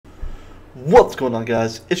What's going on,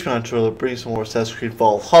 guys? It's Grand Trailer bringing some more Assassin's Creed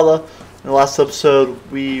Valhalla. In the last episode,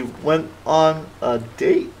 we went on a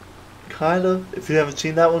date, kind of. If you haven't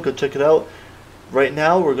seen that one, go check it out. Right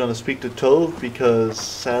now, we're going to speak to Tove because,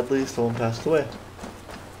 sadly, someone passed away.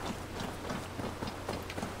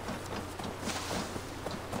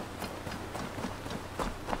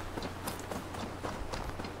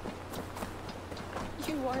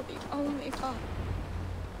 You are the only father.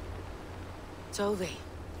 Tove.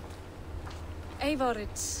 Eivor,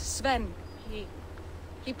 it's Sven.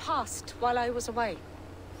 He passed while I was away.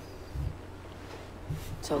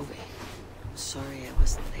 Tove. I'm sorry I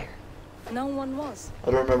wasn't there. No one was. I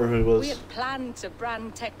don't remember who it was. We had planned to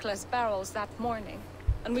brand Tekla's barrels that morning,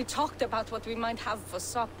 and we talked about what we might have for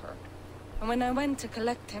supper. And when I went to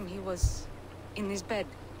collect him, he was in his bed,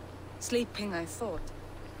 sleeping, I thought.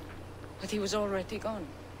 But he was already gone.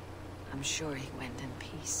 I'm sure he went in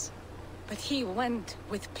peace. But he went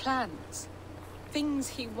with plans. Things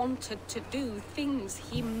he wanted to do, things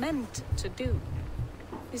he meant to do.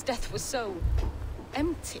 His death was so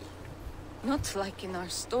empty, not like in our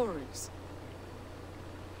stories.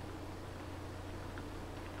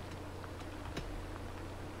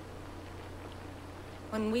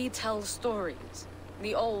 When we tell stories,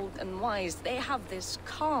 the old and wise, they have this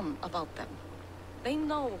calm about them. They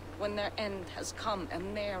know when their end has come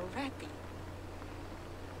and they're ready.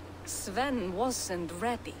 Sven wasn't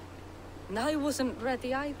ready. And I wasn't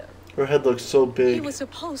ready either. Her head looks so big He was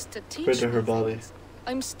supposed to teach compared to me her body. things.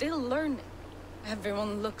 I'm still learning.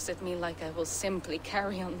 Everyone looks at me like I will simply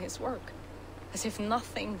carry on his work. As if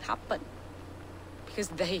nothing happened. Because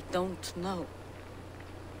they don't know.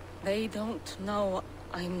 They don't know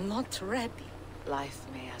I'm not ready. Life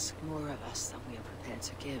may ask more of us than we are prepared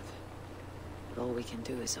to give. But all we can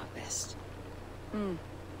do is our best.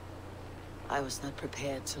 I was not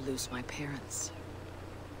prepared to lose my parents.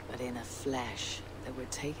 But in a flash, they were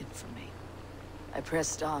taken from me. I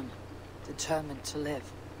pressed on, determined to live.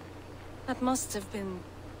 That must have been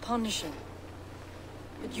punishing.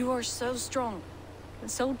 But you are so strong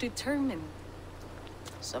and so determined.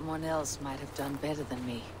 Someone else might have done better than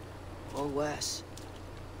me, or worse.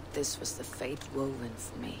 This was the fate woven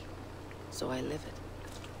for me, so I live it.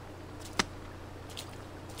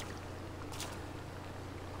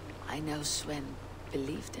 I know Sven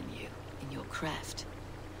believed in you, in your craft.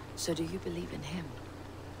 So do you believe in him?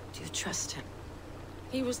 Do you trust him?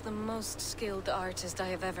 He was the most skilled artist I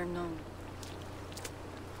have ever known.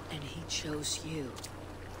 And he chose you.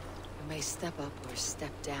 You may step up or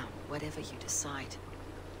step down, whatever you decide.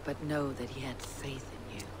 But know that he had faith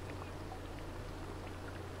in you.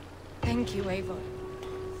 Thank you, Eivor.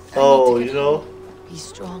 Oh, you know, Be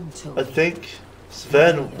strong, Tove. I think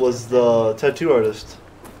Sven was the tattoo artist.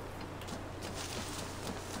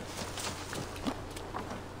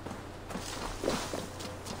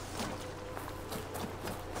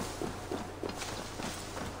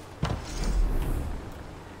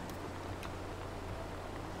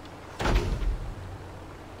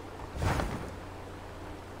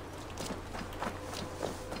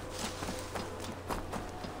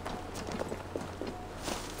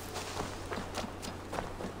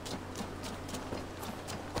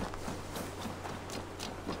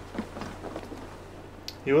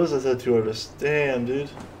 He was a tattoo artist. Damn, dude.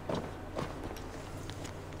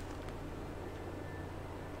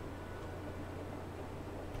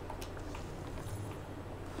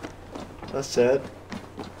 That's sad.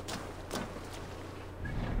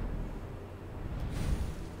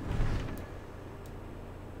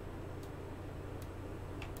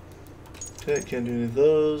 Okay, can't do any of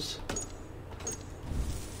those.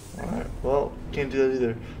 Alright, well, can't do that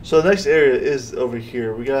either. So the next area is over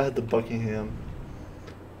here. We gotta head to Buckingham.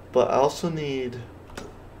 But I also need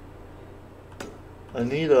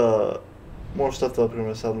more stuff to upgrade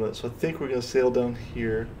my settlement. So I think we're gonna sail down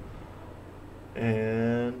here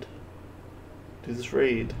and do this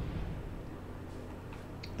raid.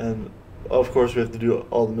 And of course we have to do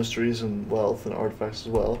all the mysteries and wealth and artifacts as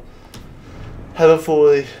well. Haven't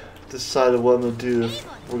fully decided what I'm gonna do.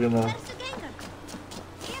 If we're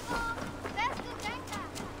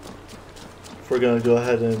gonna go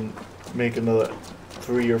ahead and make another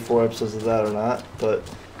 3 or 4 episodes of that or not, but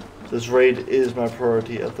this raid is my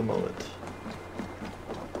priority at the moment.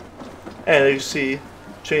 And as you see,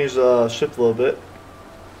 changed the ship a little bit.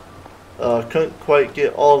 Couldn't quite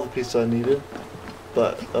get all of the pieces I needed,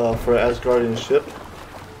 but for an Asgardian ship.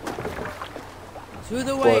 Through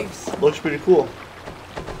the waves. Looks pretty cool.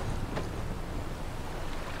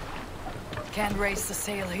 Can't raise the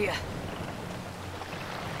sail here.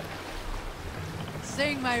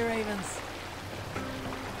 Sing, my ravens.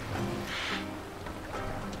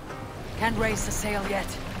 Can't raise the sail yet.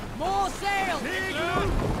 More sail!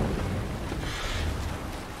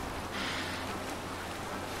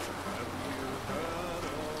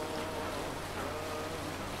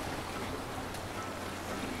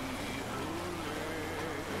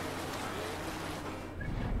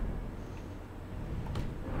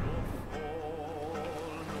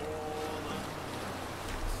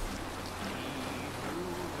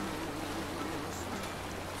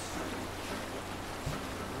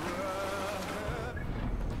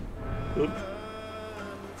 Oop.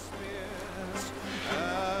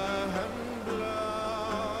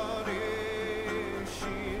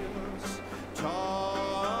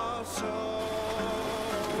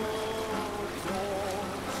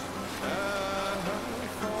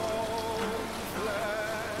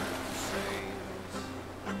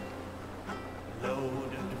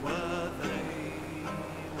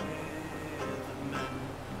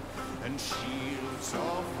 And shields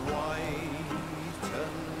of white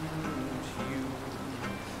and hue,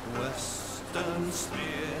 western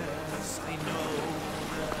spears I know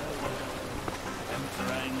their well, and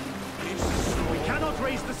Frankish swords. We cannot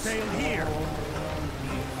raise the sail here.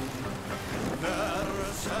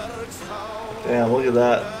 Damn, look at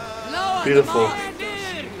that. Beautiful.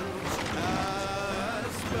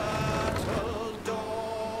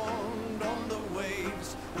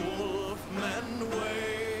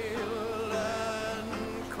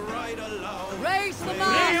 Raise the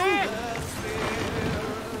mast!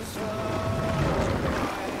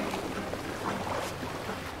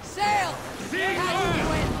 Sail!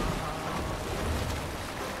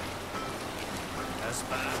 As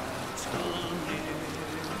battle near,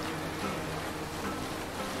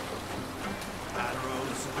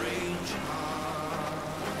 arrows range high,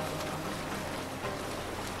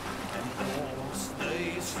 and oars they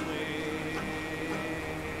swing.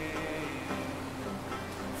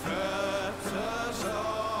 Fetters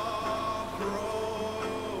are broken,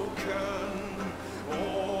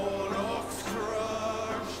 all ox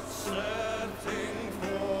crushed, setting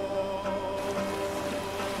forth.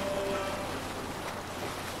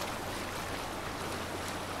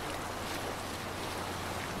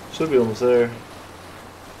 Should be almost there.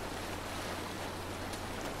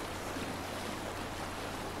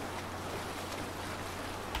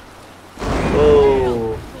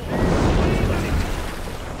 Whoa.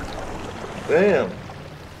 Damn.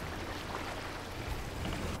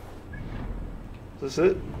 Is this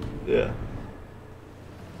it? Yeah.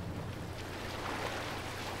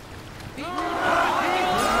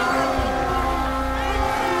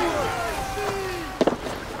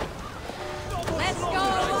 Let's go,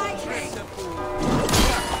 Viking!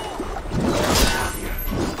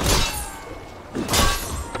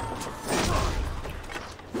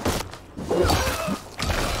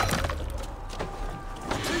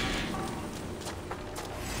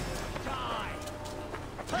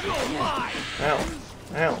 Ow.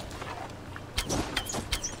 Ow.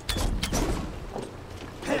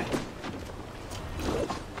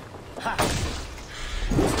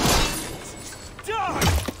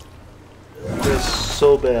 This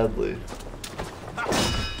so badly.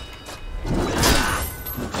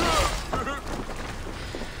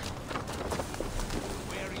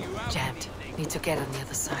 Jammed. Need to get on the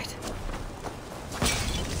other side.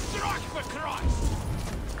 Strike for Christ!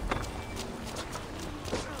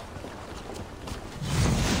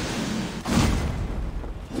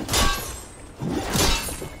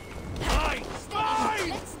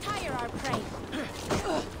 Let's tire our prey.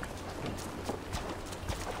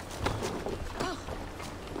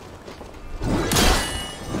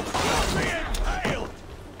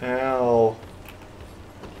 Ow.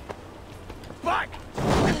 Back!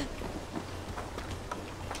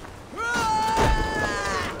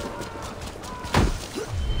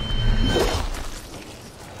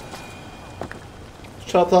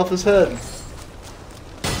 Chopped off his head.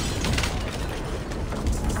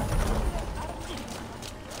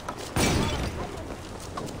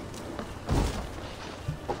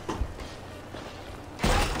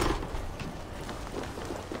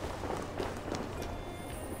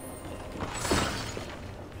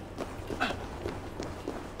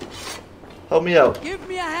 Help me out. Give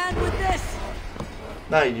me a hand with this!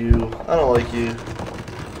 Not you. I don't like you.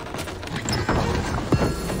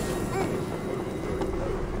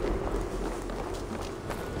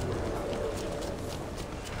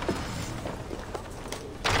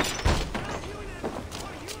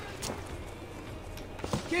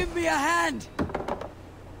 Give me a hand!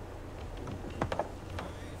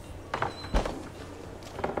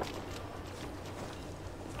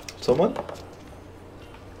 Someone?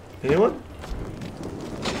 Anyone?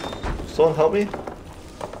 Someone help me?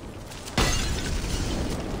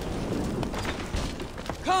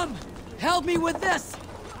 Help me with this!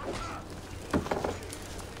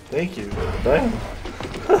 Thank you. Damn.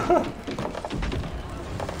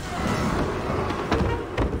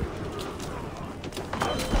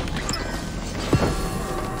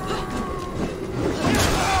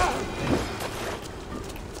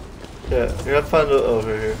 Yeah, you gotta find it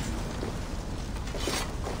over here.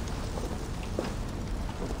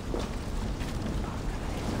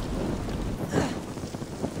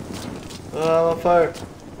 Oh, I'm on fire.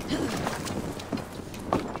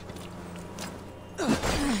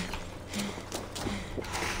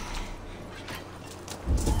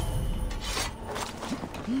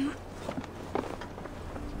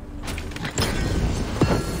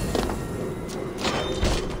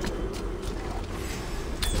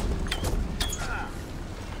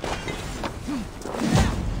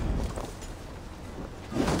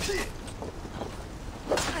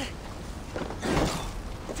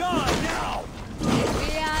 Done now!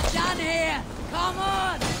 We are done here! Come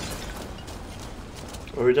on!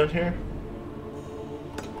 Are we done here?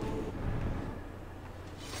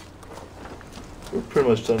 We're pretty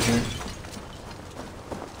much done here.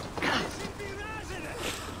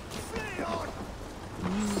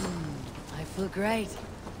 I feel great.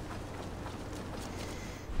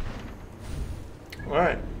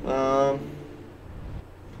 Alright,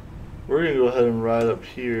 we're gonna go ahead and ride up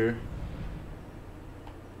here.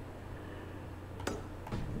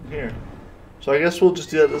 Here. So I guess we'll just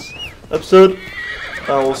do that this episode.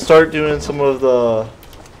 We'll start doing some of the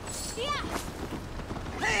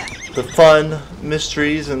fun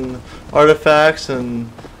mysteries and artifacts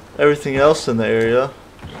and everything else in the area.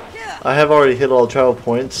 I have already hit all the travel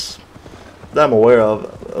points that I'm aware of,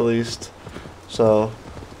 at least. So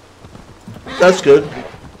that's good.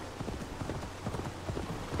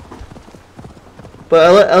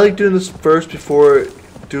 But I like doing this first before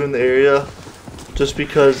doing the area, just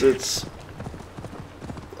because it's,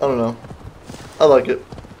 I don't know, I like it.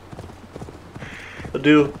 I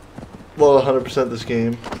do well 100% this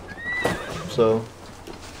game, so.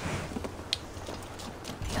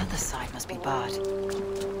 The other side must be barred.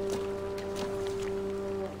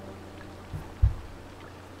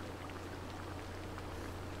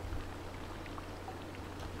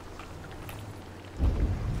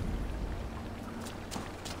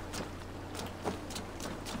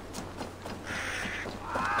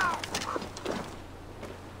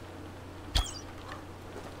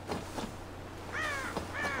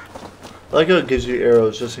 I like how it gives you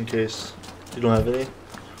arrows just in case you don't have any.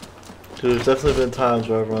 Because there's definitely been times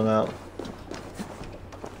where I've run out.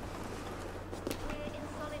 We're in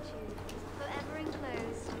solitude, forever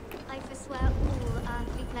enclosed. I forswear all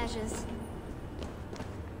earthly pleasures.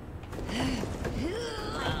 I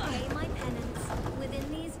pay my penance within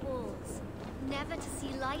these walls, never to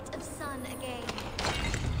see light of sun again.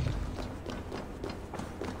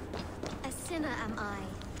 A sinner am I.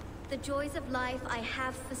 The joys of life I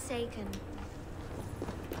have forsaken.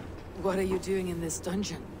 What are you doing in this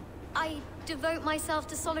dungeon? I devote myself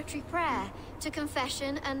to solitary prayer, to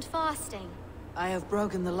confession and fasting. I have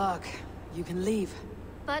broken the lock. You can leave.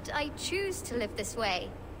 But I choose to live this way.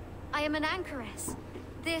 I am an anchoress.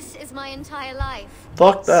 This is my entire life.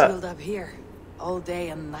 Fuck that. Sealed up here, all day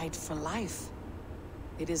and night for life.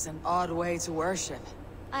 It is an odd way to worship.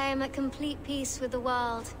 I am at complete peace with the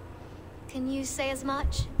world. Can you say as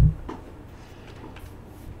much?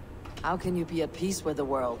 How can you be at peace with the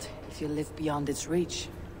world if you live beyond its reach?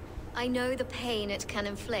 I know the pain it can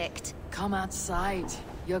inflict. Come outside.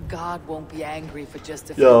 Your god won't be angry for just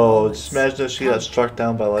a few Yo, moments. just imagine if she got struck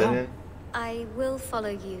down by lightning. I will follow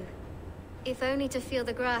you, if only to feel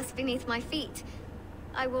the grass beneath my feet.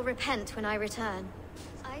 I will repent when I return.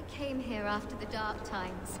 I came here after the dark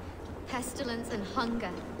times, pestilence and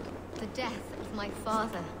hunger, the death of my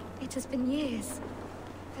father. It has been years.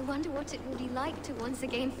 I wonder what it will be like to once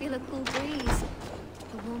again feel a cool breeze,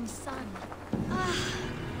 the warm sun. Ah,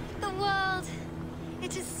 the world.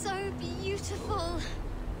 It is so beautiful.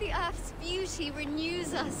 The earth's beauty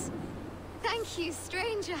renews us. Thank you,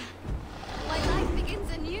 stranger. My life begins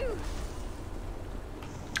anew.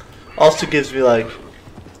 Also gives me like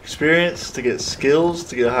experience to get skills,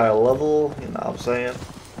 to get a higher level, you know what I'm saying?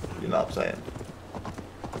 You know what I'm saying?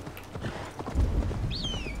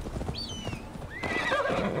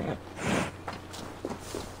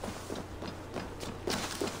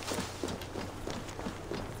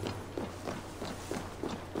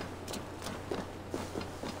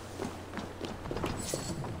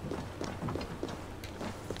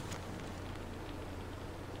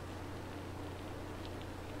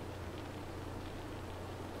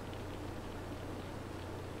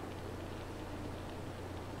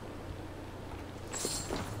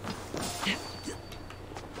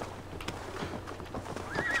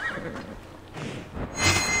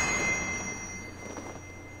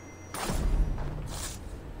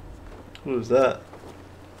 Who is that?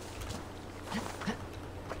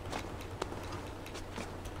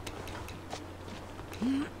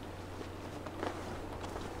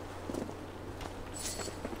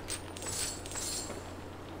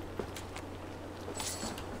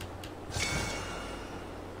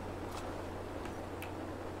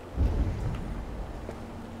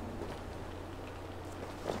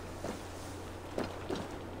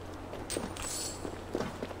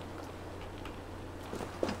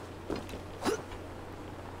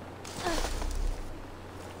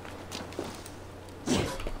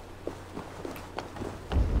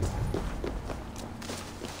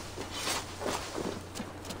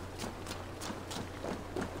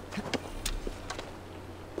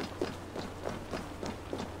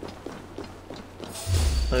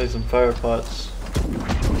 I need some fire pots.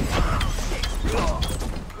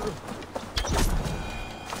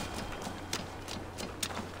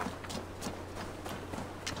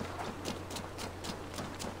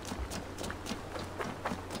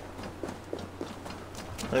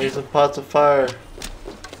 I need some pots of fire.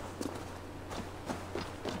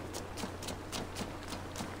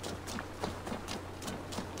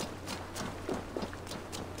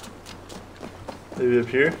 Maybe up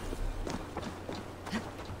here?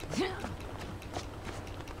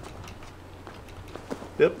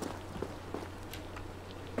 Yep.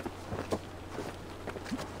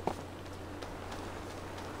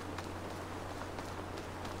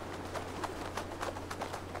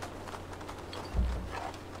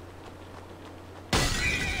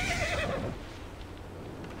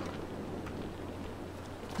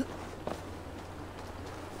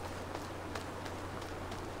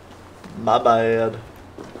 My bad.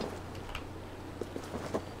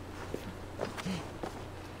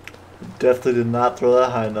 Definitely did not throw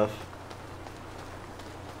that high enough.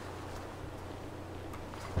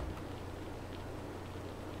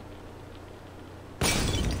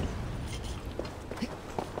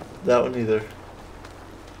 That one either.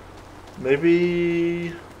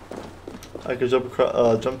 Maybe I could jump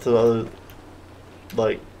across, jump to the other,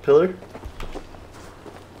 like, pillar.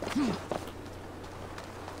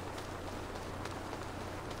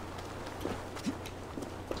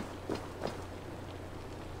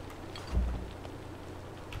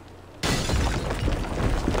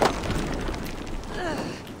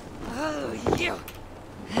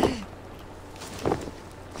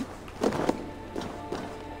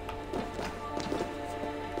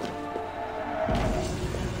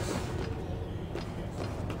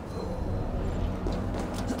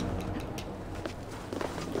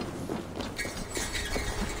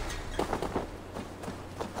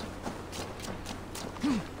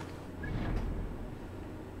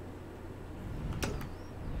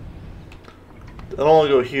 I don't want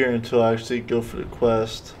to go here until I actually go for the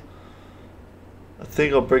quest. I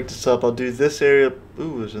think I'll break this up. I'll do this area.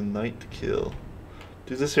 Ooh, there's a knight to kill.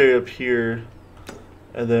 Do this area up here,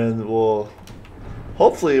 and then we'll.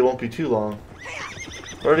 Hopefully, it won't be too long.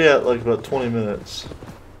 We're already at like about 20 minutes.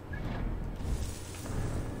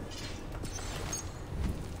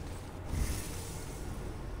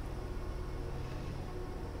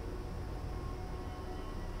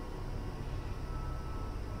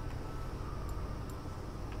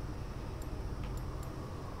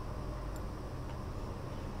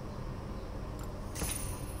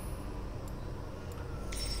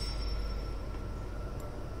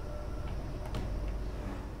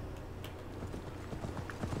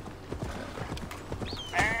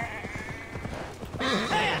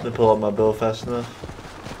 Didn't pull out my bow fast enough.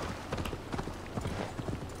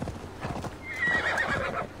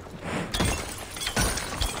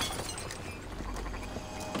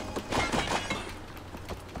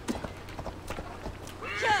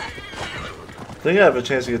 I think I have a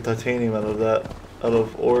chance to get titanium out of that, out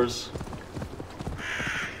of ores.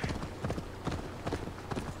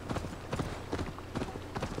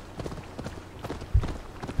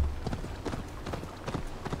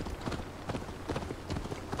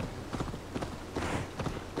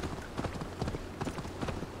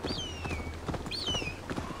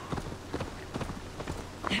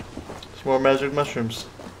 More magic mushrooms.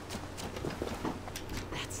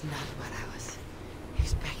 That's not what I was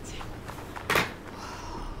expecting.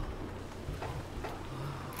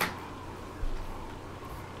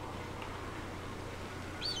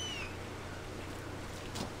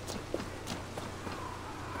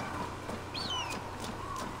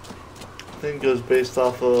 I think it goes based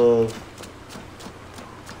off of.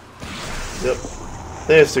 Yep. I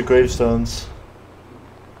think it's the gravestones.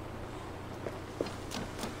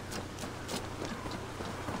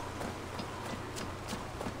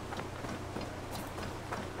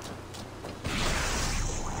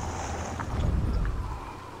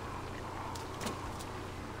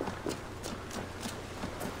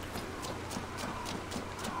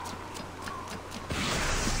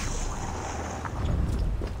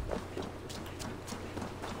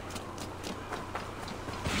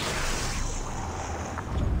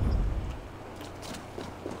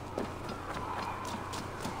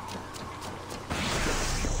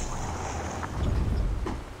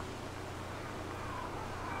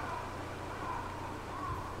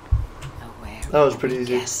 That was pretty The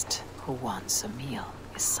easy. guest who wants a meal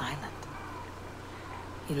is silent.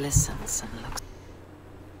 He listens and looks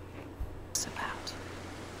about.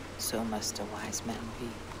 So must a wise man be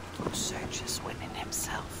who searches within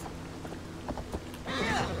himself.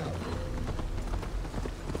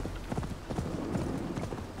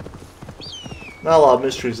 Not a lot of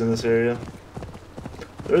mysteries in this area.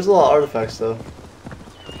 There's a lot of artifacts though.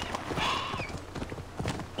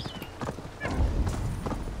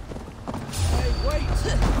 Hey, wait!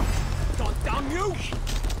 God damn you!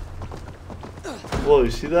 Whoa,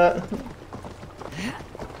 you see that?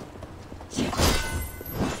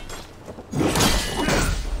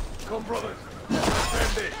 Come, brothers.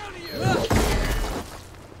 Defend it.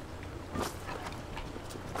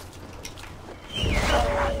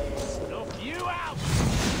 Snuff you out!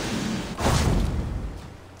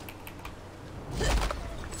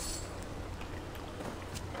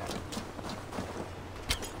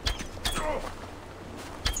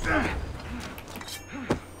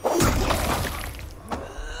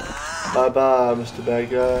 Bye bye, Mr. Bad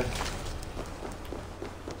Guy.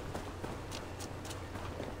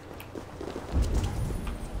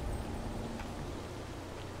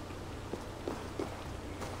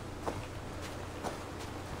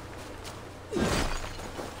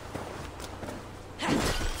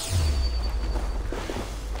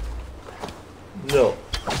 No.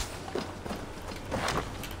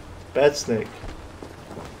 Bad snake.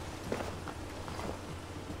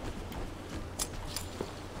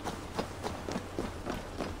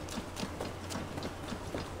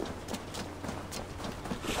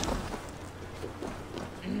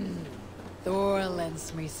 Thor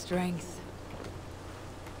lends me strength.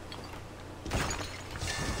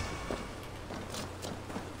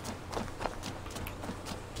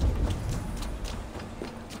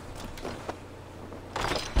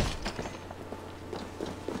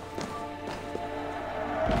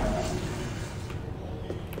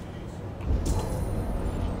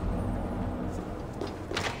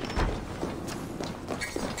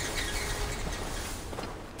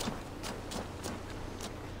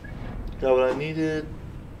 Got what I needed.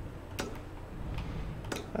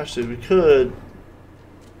 Actually, we could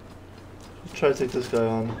try to take this guy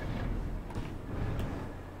on.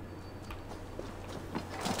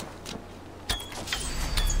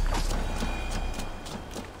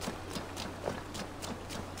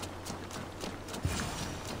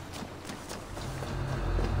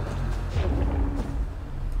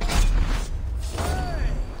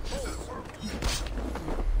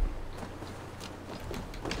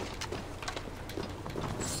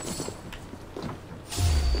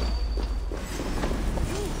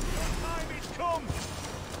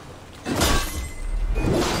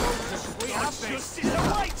 Justice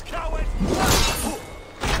awaits, coward!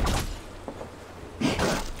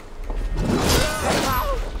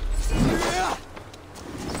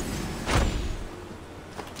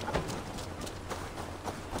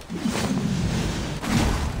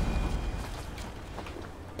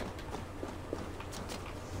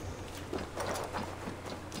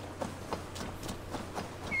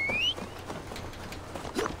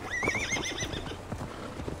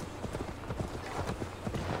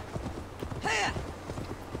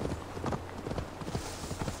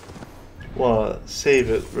 Wanna save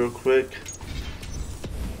it real quick.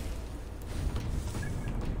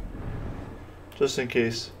 Just in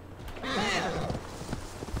case.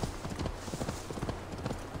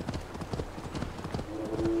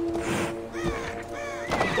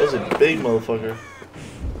 That was a big motherfucker.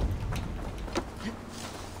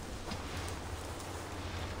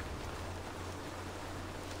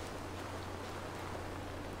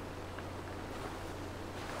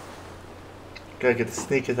 Gotta get the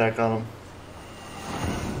sneak attack on him.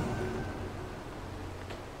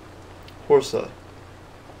 Horsa.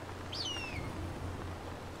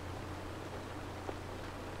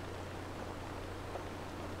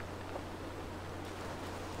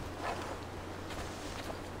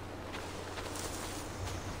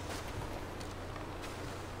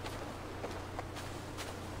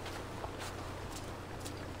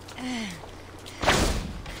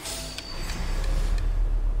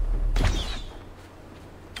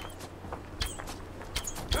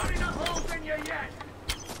 Got enough holes in you yet?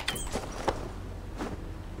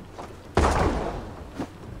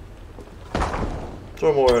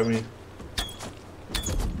 Throw more at me.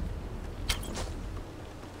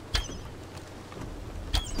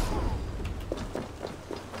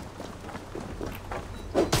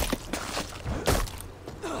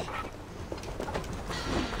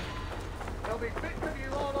 There'll be bits of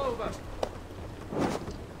you all over.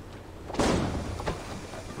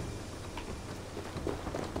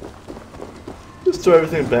 Just throw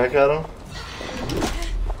everything back at him.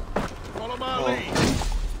 Follow my lead.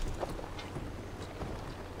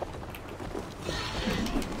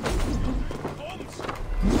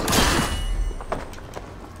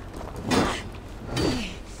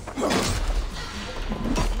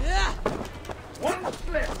 One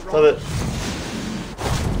slip, Love it.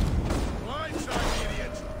 blindside,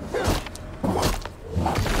 idiot.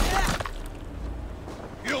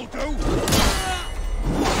 You'll do. You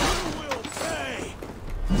will pay.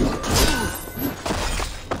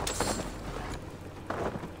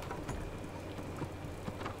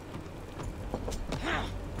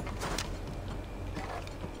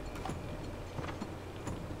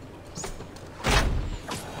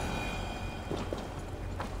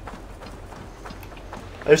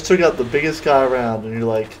 I just took out the biggest guy around, and you're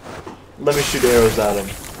like, let me shoot arrows at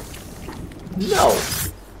him. No.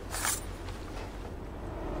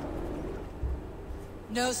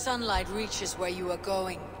 No sunlight reaches where you are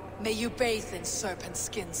going. May you bathe in serpent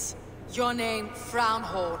skins. Your name, Frown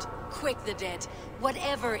Horde, quick the dead.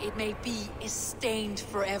 Whatever it may be is stained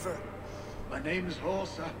forever. My name's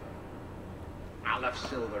Horsa. I'll have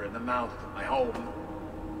silver in the mouth of my home.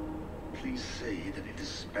 Please say that it is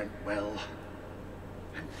spent well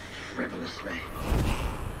and frivolously.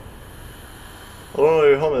 I don't know where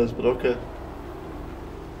your home is, but okay.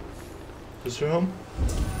 Is your home?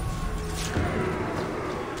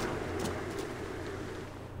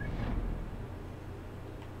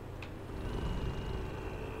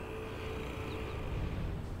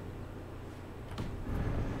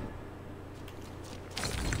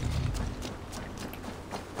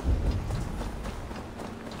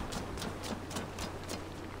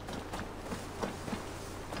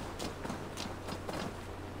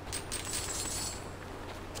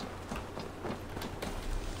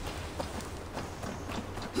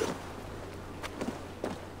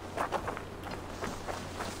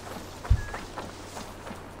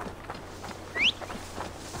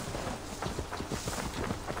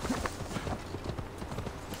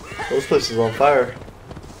 This place is on fire.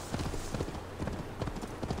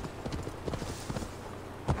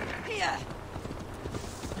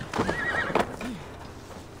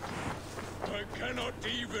 I cannot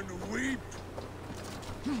even weep.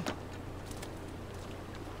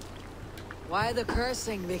 Why the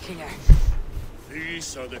cursing, Vikinger?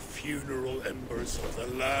 These are the funeral embers of the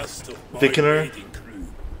last of my Vikinger? raiding crew.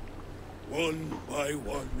 One by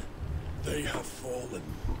one, they have fallen.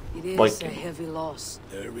 It is Viking. a heavy loss.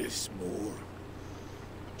 There is more.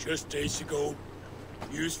 Just days ago,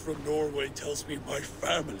 news from Norway tells me my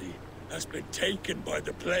family has been taken by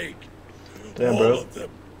the plague. Damn, All bro. of them.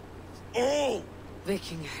 All!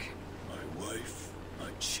 Vikinger. My wife, my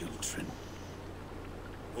children.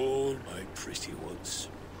 All my pretty ones.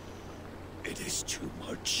 It is too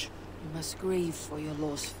much. You must grieve for your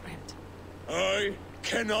lost friend. I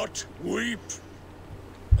cannot weep.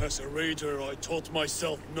 As a raider, I taught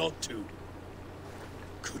myself not to.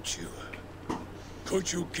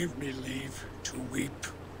 Could you give me leave to weep?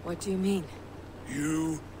 What do you mean?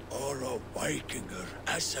 You are a Vikinger,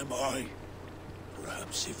 as am I.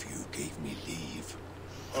 Perhaps if you gave me leave,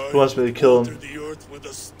 Who wants me to kill him? water the earth with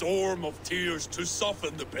a storm of tears to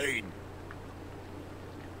soften the pain.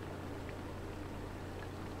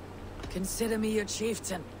 Consider me your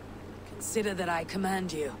chieftain. Consider that I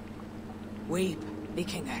command you. Weep,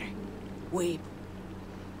 Vikinger. Weep.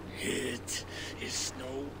 It is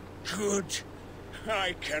no good.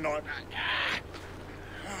 I cannot.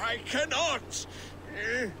 I cannot.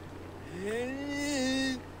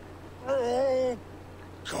 Oh,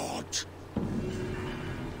 God.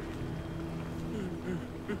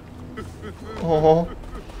 Oh,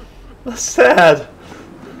 that's sad.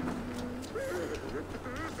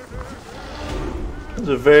 That's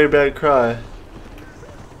a very bad cry.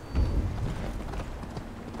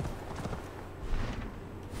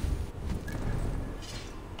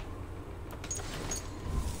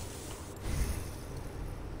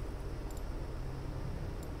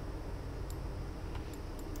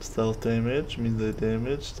 Stealth damage, melee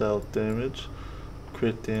damage, stealth damage,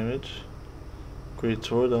 crit damage. Great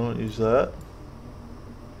sword, I don't use that.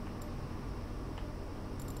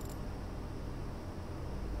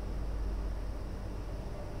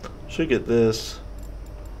 Should get this.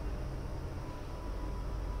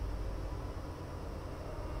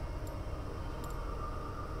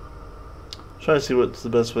 Trying to see what's the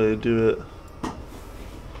best way to do it.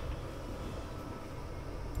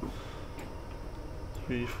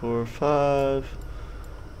 Three, four, five.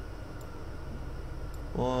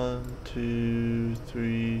 1, 2,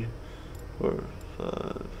 3, 4,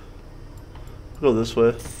 5. Go this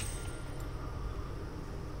way.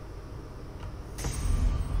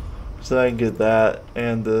 So I can get that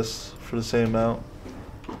and this for the same amount.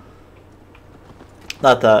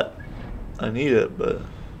 Not that I need it, but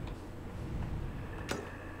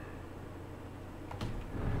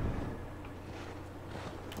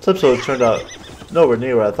this episode turned out nowhere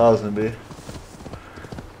near where I thought it was gonna be.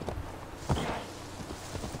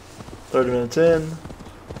 30 minutes in.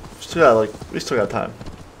 We still got time.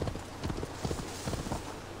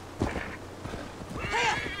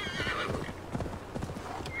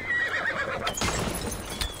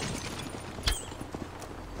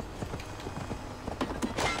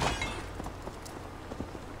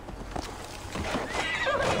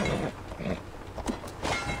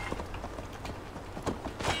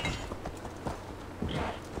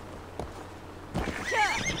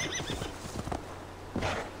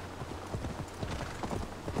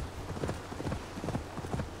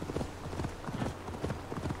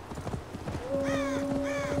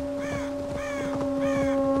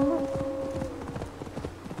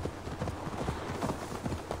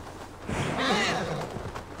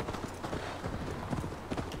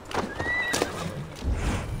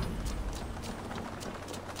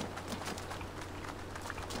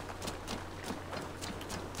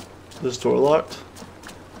 This door locked.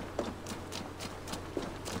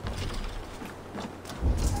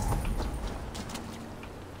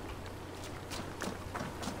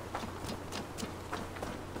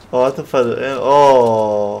 Oh, I have to fight it.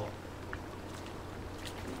 Oh.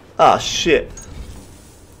 Ah, shit.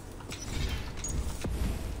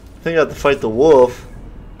 I think I have to fight the wolf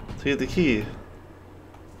to get the key.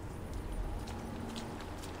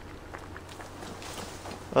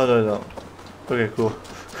 Oh, no, no. Okay, cool.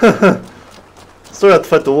 Still have to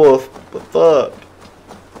fight the wolf, but fuck.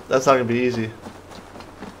 That's not gonna be easy.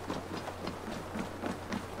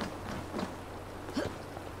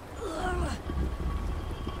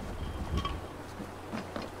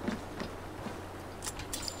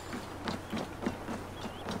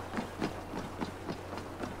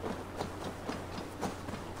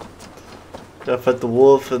 Gotta fight the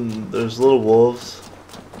wolf, and there's little wolves.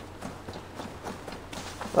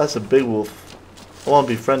 That's a big wolf. I want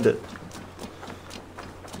to befriend it.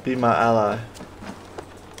 Be my ally.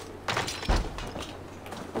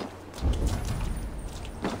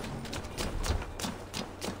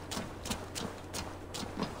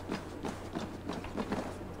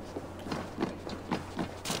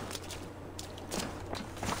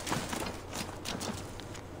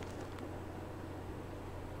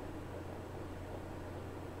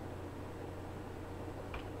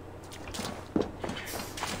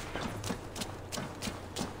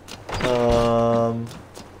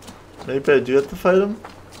 Maybe I do have to fight him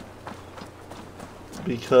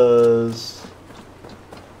because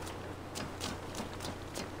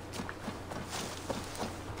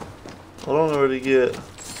I don't know where to get.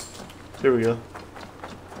 Here we go.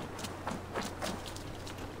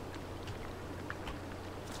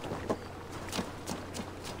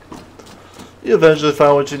 You eventually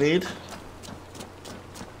find what you need. I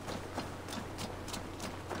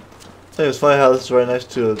think it's funny how this is right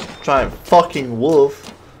next to a giant fucking wolf.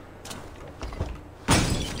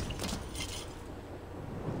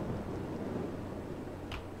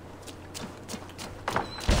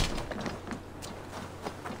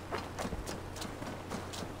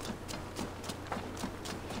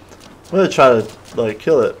 I'm gonna try to like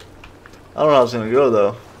kill it. I don't know how it's gonna go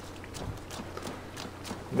though.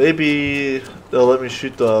 Maybe they'll let me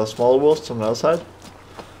shoot the smaller wolves from the outside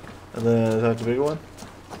and then attack the bigger one.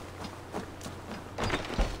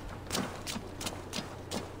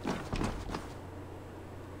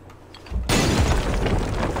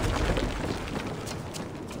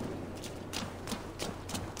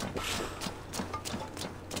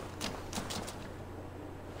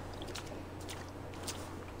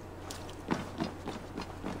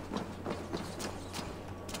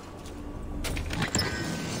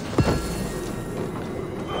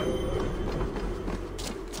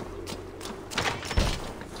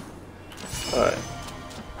 Alright.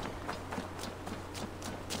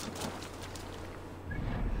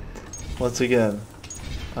 Once again,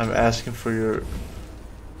 I'm asking for your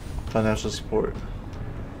financial support.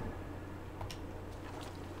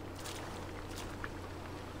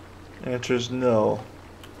 Answer is no.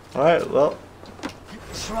 Alright, well.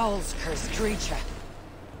 Trolls, cursed creature.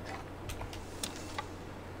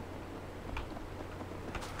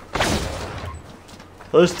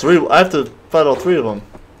 Well, there's three. I have to fight all three of them.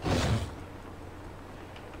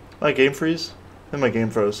 My game freeze? I think my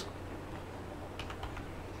game froze.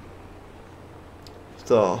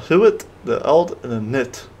 The Hewitt, the Eld, and the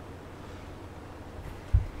Knit.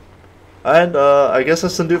 And I guess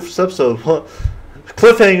that's gonna do it for this episode.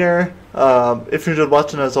 Cliffhanger! If you enjoyed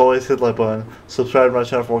watching, as always, hit the like button. Subscribe to my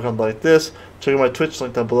channel for more content like this. Check out my Twitch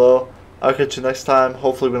link down below. I'll catch you next time.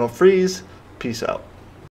 Hopefully we don't freeze. Peace out.